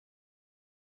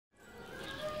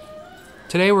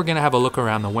Today we're going to have a look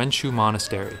around the Wenshu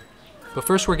Monastery. But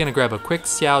first we're going to grab a quick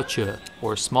xiaoche,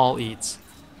 or small eats.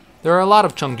 There are a lot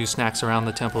of Chengdu snacks around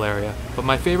the temple area, but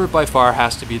my favorite by far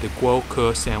has to be the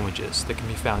Guokui sandwiches that can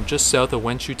be found just south of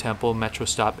Wenshu Temple Metro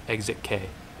Stop Exit K.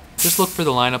 Just look for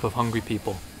the lineup of hungry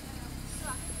people.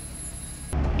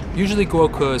 Usually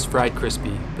Guokui is fried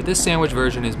crispy, but this sandwich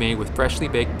version is made with freshly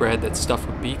baked bread that's stuffed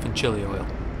with beef and chili oil.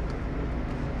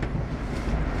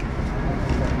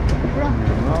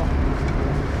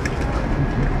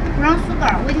 Brown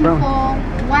sugar, waiting for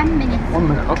 1 minute. 1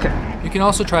 minute, okay. You can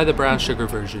also try the brown sugar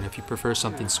version if you prefer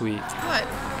something sweet. What?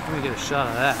 Let me get a shot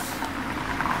of that.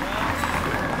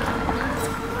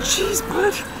 Jeez,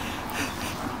 bud.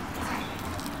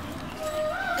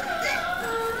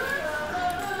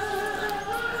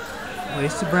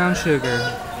 Wasted brown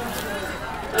sugar.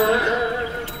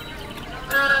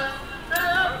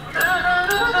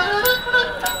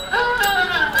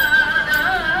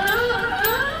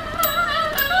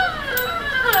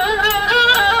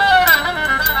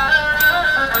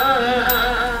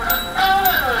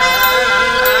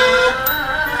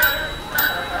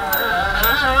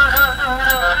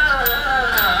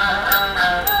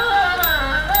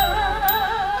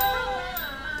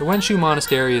 The Wenshu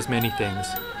Monastery is many things.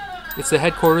 It's the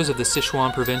headquarters of the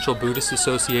Sichuan Provincial Buddhist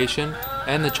Association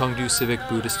and the Chengdu Civic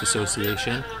Buddhist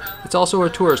Association. It's also a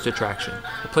tourist attraction,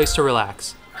 a place to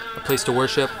relax, a place to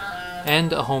worship,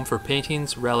 and a home for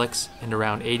paintings, relics, and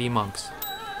around 80 monks.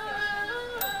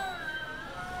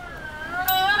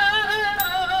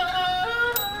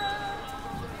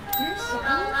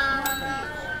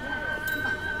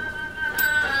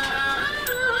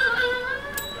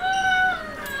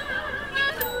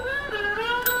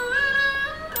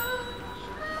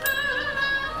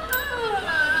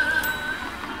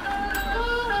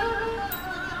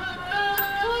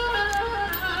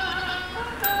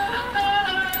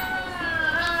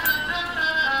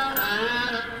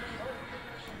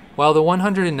 While the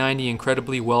 190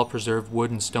 incredibly well-preserved wood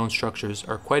and stone structures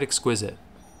are quite exquisite,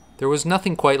 there was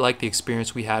nothing quite like the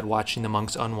experience we had watching the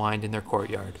monks unwind in their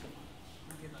courtyard.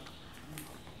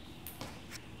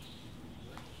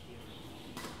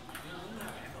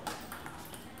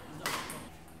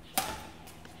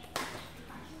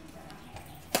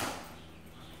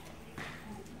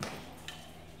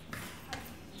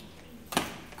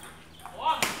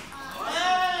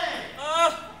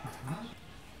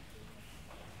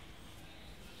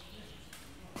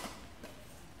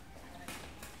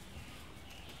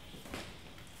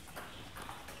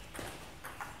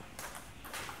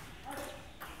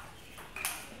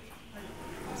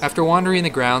 After wandering the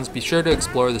grounds, be sure to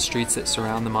explore the streets that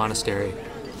surround the monastery.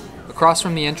 Across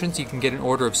from the entrance you can get an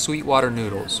order of sweetwater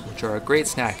noodles, which are a great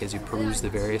snack as you peruse the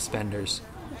various vendors.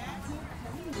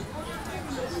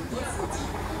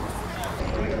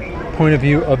 Point of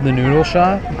view of the noodle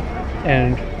shop,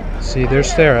 and see,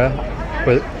 there's Sarah,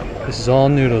 but this is all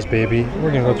noodles, baby.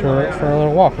 We're gonna go for a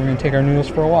little walk. We're gonna take our noodles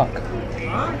for a walk.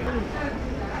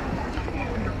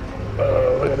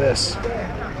 Oh, look at this.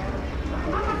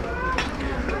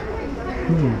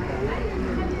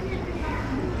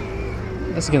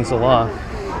 That's against the law.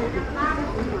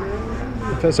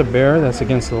 If that's a bear, that's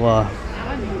against the law.